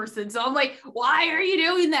person. So I'm like, why are you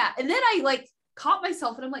doing that? And then I like caught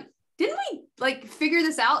myself and I'm like, didn't we like figure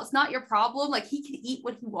this out? It's not your problem. Like he can eat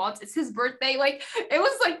what he wants. It's his birthday. Like it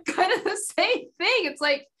was like kind of the same thing. It's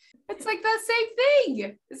like that same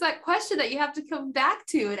thing. It's that question that you have to come back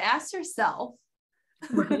to and ask yourself.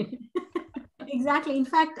 Right. Exactly. In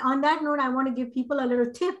fact, on that note, I want to give people a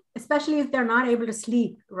little tip, especially if they're not able to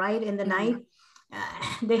sleep, right, in the night.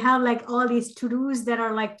 They have like all these to-dos that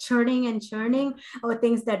are like churning and churning, or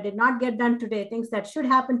things that did not get done today, things that should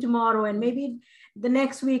happen tomorrow, and maybe the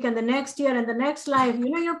next week and the next year and the next life.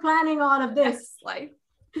 You're planning all of this. Next life.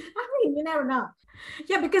 I mean, you never know.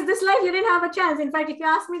 Yeah, because this life you didn't have a chance. In fact, if you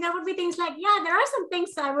ask me, there would be things like, yeah, there are some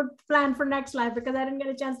things I would plan for next life because I didn't get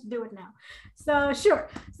a chance to do it now. So sure.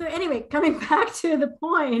 So anyway, coming back to the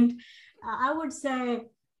point, I would say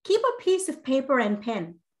keep a piece of paper and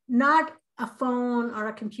pen, not a phone or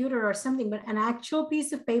a computer or something, but an actual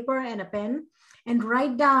piece of paper and a pen, and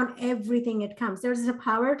write down everything it comes. There's a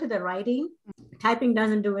power to the writing. Typing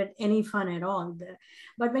doesn't do it any fun at all.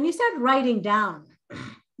 But when you start writing down,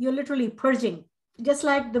 you're literally purging. Just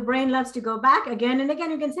like the brain loves to go back again and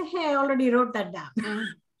again, you can say, hey, I already wrote that down.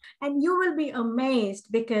 And you will be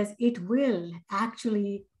amazed because it will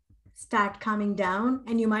actually start calming down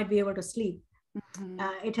and you might be able to sleep.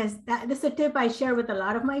 This is a tip I share with a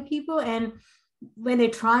lot of my people. And when they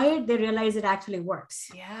try it, they realize it actually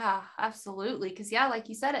works. Yeah, absolutely. Because like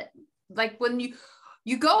you said it, like when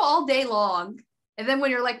you go all day long and then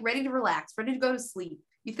when you're like ready to relax, ready to go to sleep,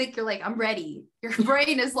 you think you're like, I'm ready. Your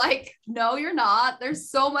brain is like, no, you're not.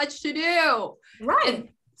 There's so much to do. Right. And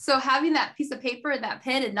so having that piece of paper and that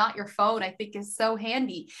pen and not your phone, I think is so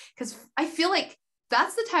handy because I feel like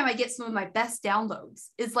that's the time I get some of my best downloads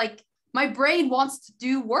is like my brain wants to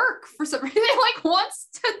do work for some reason,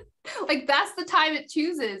 that's the time it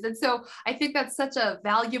chooses. And so I think that's such a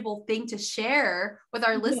valuable thing to share with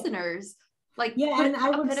our listeners. And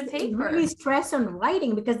I would really stress on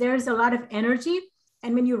writing because there's a lot of energy.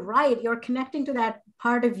 And when you write, you're connecting to that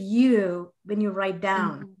part of you when you write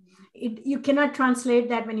down. You cannot translate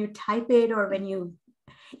that when you type it or when you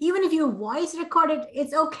Even if you voice record it,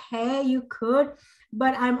 it's okay, you could,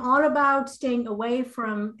 but I'm all about staying away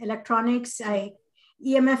from electronics.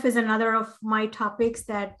 EMF is another of my topics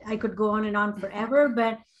that I could go on and on forever,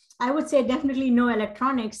 but I would say definitely no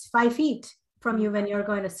electronics 5 feet from you when you're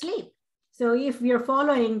going to sleep. So if you're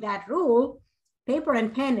following that rule, paper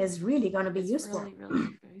and pen is really going to be useful. Really, really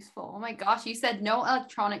useful. Oh my gosh, you said no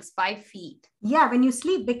electronics 5 feet. Yeah, when you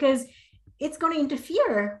sleep, because it's going to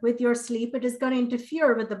interfere with your sleep. It is going to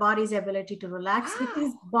interfere with the body's ability to relax. Wow. It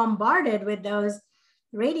is bombarded with those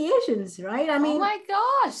radiations, right? I mean, oh my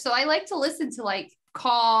gosh. So I like to listen to like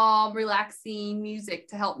calm, relaxing music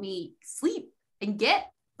to help me sleep and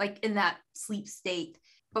get like in that sleep state.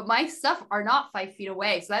 But my stuff are not 5 feet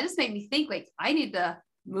away. So that just made me think like I need to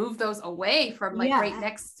move those away from like right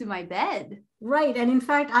next to my bed. Right. And in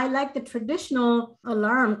fact, I like the traditional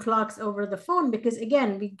alarm clocks over the phone, because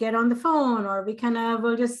again, we get on the phone or we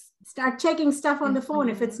will just start checking stuff on the phone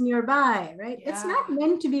if it's nearby, right? Yeah. It's not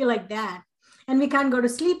meant to be like that. And we can't go to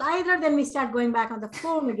sleep either. Then we start going back on the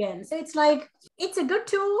phone again. So it's like, it's a good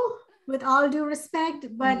tool with all due respect,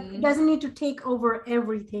 but it doesn't need to take over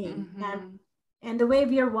everything. And the way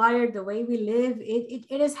we are wired, the way we live,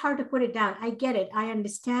 it is hard to put it down. I get it. I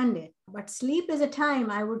understand it. But sleep is a time,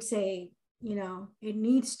 I would say, it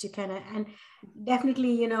needs to and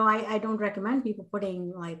definitely, I don't recommend people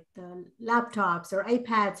putting like the laptops or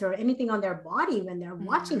iPads or anything on their body when they're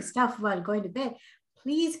watching stuff while going to bed.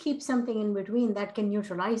 Please keep something in between that can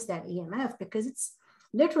neutralize that EMF, because it's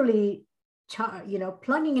literally,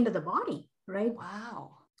 plugging into the body, right?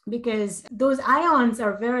 Wow. Because those ions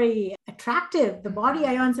are very attractive. The body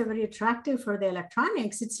ions are very attractive for the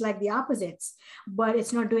electronics. It's like the opposites, but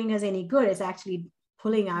it's not doing us any good. It's actually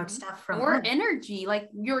pulling out stuff from us. Energy. Like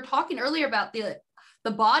you were talking earlier about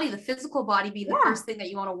the body, the physical body being the first thing that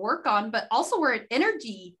you want to work on, but also we're an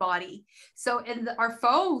energy body. So in our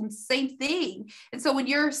phones, same thing. And so when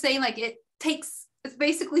you're saying like it's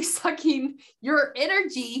basically sucking your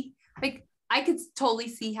energy, like I could totally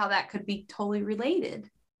see how that could be totally related.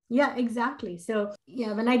 Yeah, exactly. So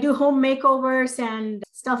when I do home makeovers and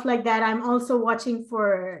stuff like that, I'm also watching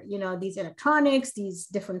for, these electronics, these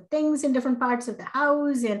different things in different parts of the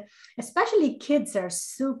house. And especially kids are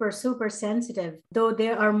super, super sensitive, though they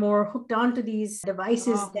are more hooked onto these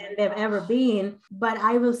devices than they've ever been. But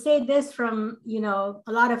I will say this from,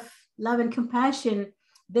 a lot of love and compassion.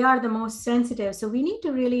 They are the most sensitive. So we need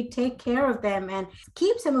to really take care of them and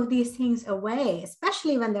keep some of these things away,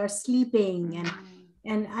 especially when they're sleeping.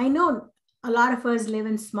 And I know a lot of us live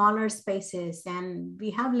in smaller spaces and we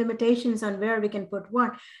have limitations on where we can put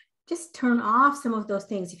what. Just turn off some of those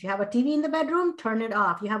things. If you have a TV in the bedroom, turn it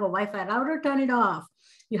off. You have a Wi-Fi router, turn it off.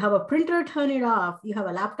 You have a printer, turn it off. You have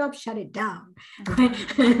a laptop, shut it down.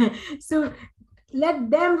 So let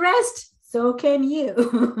them rest. So can you.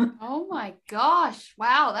 Oh my gosh.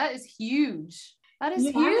 Wow. That is huge. That is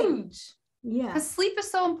huge. Yeah. Because sleep is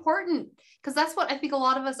so important, because that's what I think a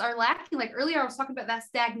lot of us are lacking. Like earlier, I was talking about that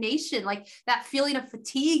stagnation, like that feeling of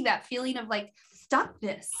fatigue, that feeling of like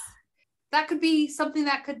stuckness. That could be something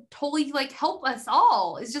that could totally like help us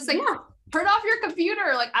all. It's just like, turn off your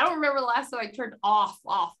computer. Like, I don't remember the last time I turned off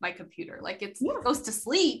my computer. Like it goes to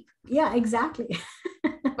sleep. Yeah, exactly.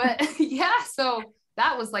 But so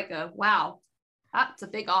that was like wow, that's a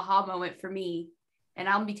big aha moment for me. And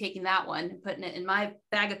I'll be taking that one and putting it in my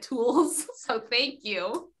bag of tools. So thank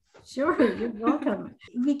you. Sure, you're welcome.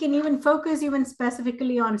 We can even focus even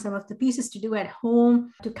specifically on some of the pieces to do at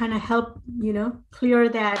home to kind of help, clear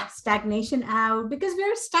that stagnation out, because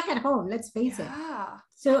we're stuck at home, let's face it.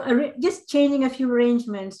 So just changing a few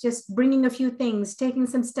arrangements, just bringing a few things, taking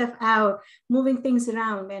some stuff out, moving things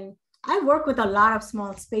around. And I work with a lot of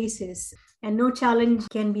small spaces. And no challenge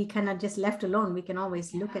can be kind of just left alone. We can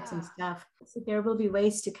always look at some stuff. So there will be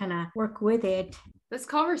ways to kind of work with it. This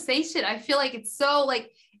conversation, I feel like it's so like,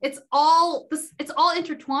 it's all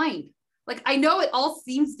intertwined. Like, I know it all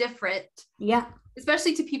seems different. Yeah.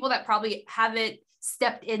 Especially to people that probably haven't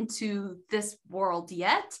stepped into this world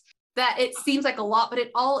yet, that it seems like a lot, but it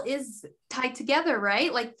all is tied together,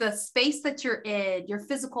 right? Like the space that you're in, your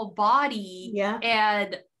physical body,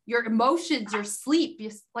 and your emotions, your sleep,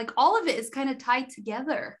 like all of it is kind of tied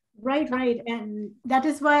together. Right. And that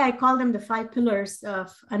is why I call them the 5 pillars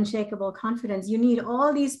of unshakable confidence. You need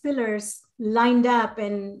all these pillars lined up,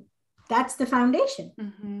 and that's the foundation.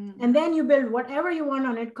 And then you build whatever you want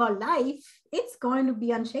on it called life. It's going to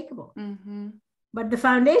be unshakable. But the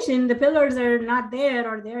foundation, the pillars are not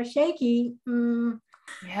there or they're shaky.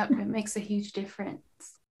 Yep, it makes a huge difference.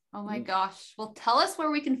 Oh my gosh. Well, tell us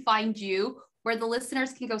where we can find you, where the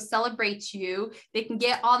listeners can go celebrate you. They can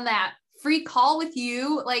get on that free call with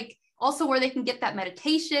you. Like, also where they can get that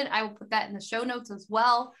meditation. I will put that in the show notes as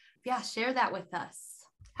well. Yeah, share that with us.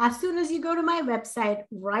 As soon as you go to my website,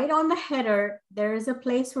 right on the header, there is a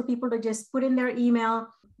place for people to just put in their email.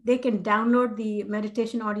 They can download the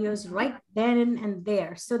meditation audios right then and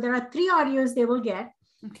there. So there are 3 audios they will get.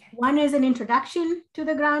 Okay. One is an introduction to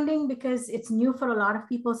the grounding because it's new for a lot of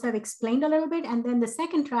people. So I've explained a little bit. And then the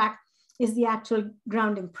second track is the actual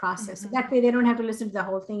grounding process. So that way they don't have to listen to the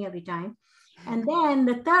whole thing every time. And then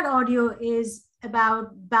the third audio is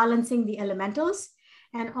about balancing the elementals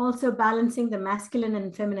and also balancing the masculine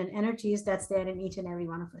and feminine energies that's there in each and every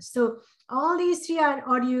one of us. So all these 3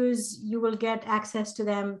 audios, you will get access to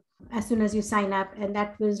them as soon as you sign up. And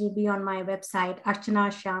that will be on my website,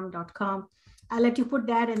 archanashyam.com. I'll let you put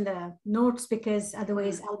that in the notes because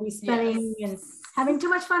otherwise I'll be spelling and having too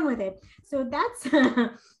much fun with it. So that's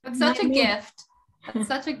such a gift. That's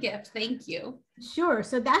such a gift. Thank you. Sure.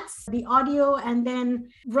 So that's the audio. And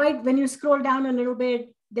then right when you scroll down a little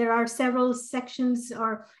bit, there are several sections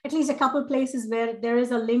or at least a couple places where there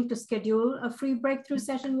is a link to schedule a free breakthrough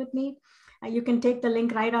session with me. You can take the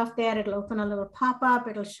link right off there. It'll open a little pop-up.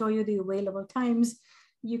 It'll show you the available times.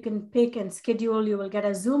 You can pick and schedule. You will get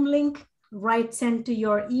a Zoom link right sent to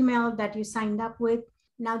your email that you signed up with.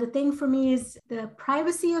 Now, the thing for me is the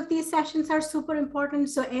privacy of these sessions are super important.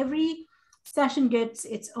 So every session gets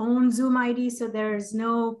its own Zoom ID. So there's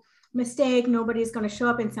no mistake. Nobody's going to show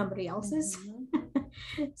up in somebody else's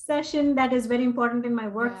session. That is very important in my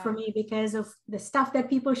work for me because of the stuff that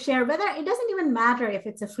people share, whether it doesn't even matter if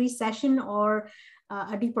it's a free session or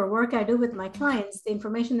a deeper work I do with my clients. The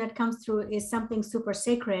information that comes through is something super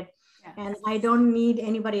sacred. And I don't need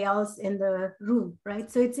anybody else in the room, right?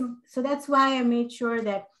 So that's why I made sure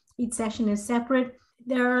that each session is separate.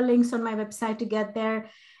 There are links on my website to get there.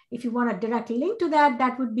 If you want a direct link to that,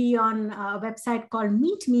 that would be on a website called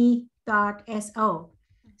meetme.so.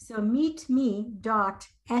 So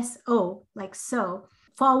meetme.so, like so,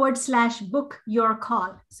 /book your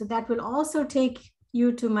call. So that will also take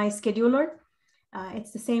you to my scheduler.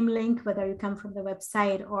 It's the same link, whether you come from the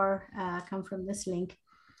website or come from this link.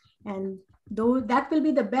 And though that will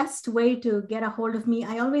be the best way to get a hold of me,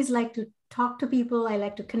 I always like to talk to people. I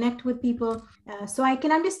like to connect with people so I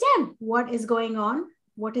can understand what is going on,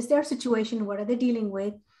 what is their situation, what are they dealing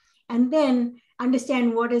with, and then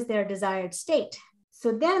understand what is their desired state.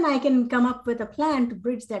 So then I can come up with a plan to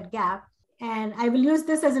bridge that gap. And I will use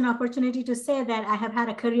this as an opportunity to say that I have had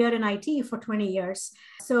a career in IT for 20 years.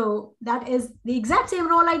 So that is the exact same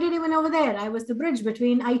role I did even over there. I was the bridge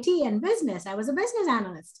between IT and business. I was a business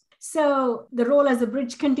analyst. So the role as a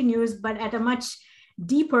bridge continues, but at a much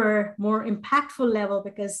deeper, more impactful level,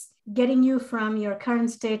 because getting you from your current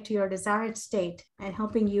state to your desired state and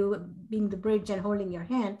helping you being the bridge and holding your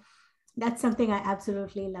hand, that's something I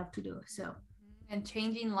absolutely love to do. So. And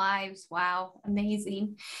changing lives. Wow.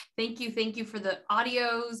 Amazing. Thank you. Thank you for the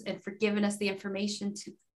audios and for giving us the information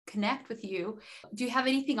to connect with you. Do you have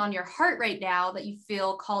anything on your heart right now that you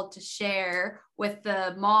feel called to share with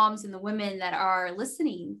the moms and the women that are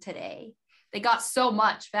listening today? They got so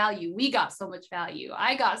much value. We got so much value.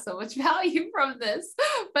 I got so much value from this.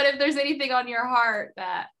 But if there's anything on your heart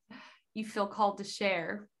that you feel called to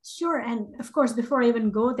share. Sure. And of course, before I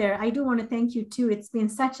even go there, I do want to thank you too. It's been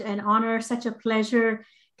such an honor, such a pleasure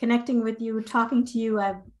connecting with you, talking to you.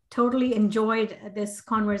 I've totally enjoyed this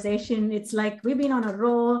conversation. It's like we've been on a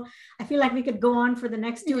roll. I feel like we could go on for the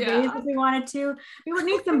next 2 days if we wanted to. We would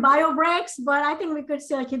need some bio breaks, but I think we could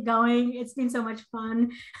still keep going. It's been so much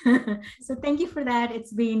fun. So thank you for that.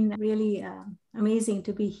 It's been really amazing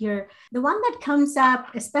to be here. The one that comes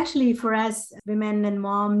up, especially for us women and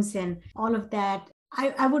moms and all of that,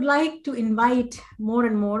 I would like to invite more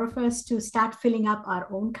and more of us to start filling up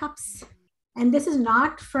our own cups. And this is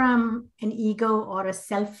not from an ego or a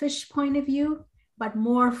selfish point of view, but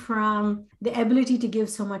more from the ability to give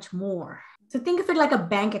so much more. So think of it like a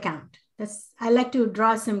bank account. I like to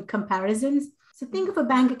draw some comparisons. So think of a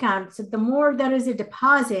bank account. So the more there is a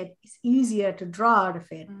deposit, it's easier to draw out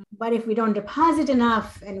of it. But if we don't deposit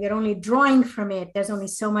enough and we're only drawing from it, there's only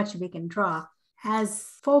so much we can draw. As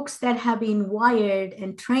folks that have been wired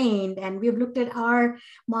and trained, and we've looked at our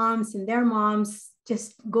moms and their moms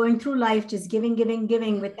just going through life, just giving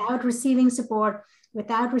without receiving support,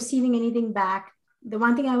 without receiving anything back. The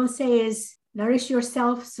one thing I will say is nourish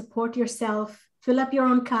yourself, support yourself, fill up your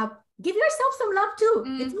own cup, give yourself some love too.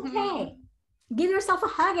 It's okay. Give yourself a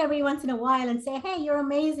hug every once in a while and say, hey, you're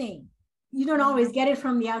amazing. You don't always get it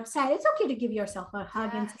from the outside. It's okay to give yourself a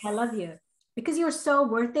hug and say, I love you, because you're so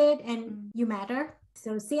worth it and you matter.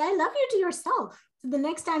 So say, I love you to yourself. So the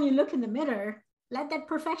next time you look in the mirror, let that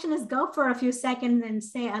perfectionist go for a few seconds and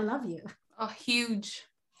say, I love you. Oh, huge.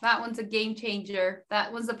 That one's a game changer.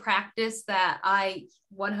 That one's a practice that I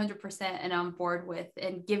 100% am on board with,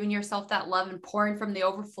 and giving yourself that love and pouring from the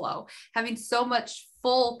overflow, having so much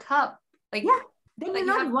full cup. Like, yeah, then like you're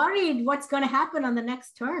not worried what's going to happen on the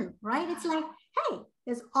next turn, right? It's like, hey,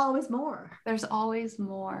 there's always more. There's always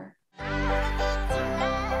more.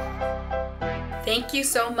 Thank you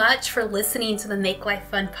so much for listening to the Make Life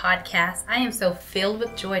Fun podcast. I am so filled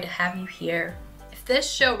with joy to have you here. If this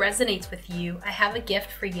show resonates with you, I have a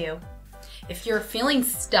gift for you. If you're feeling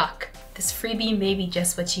stuck, this freebie may be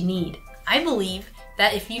just what you need. I believe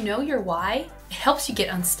that if you know your why, it helps you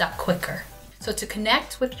get unstuck quicker. So to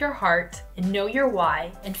connect with your heart and know your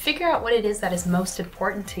why and figure out what it is that is most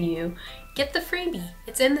important to you, get the freebie.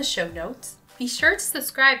 It's in the show notes. Be sure to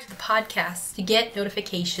subscribe to the podcast to get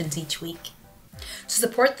notifications each week. To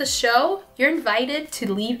support the show, you're invited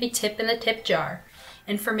to leave a tip in the tip jar.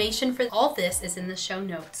 Information for all this is in the show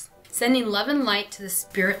notes. Sending love and light to the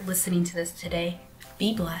spirit listening to this today.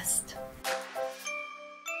 Be blessed.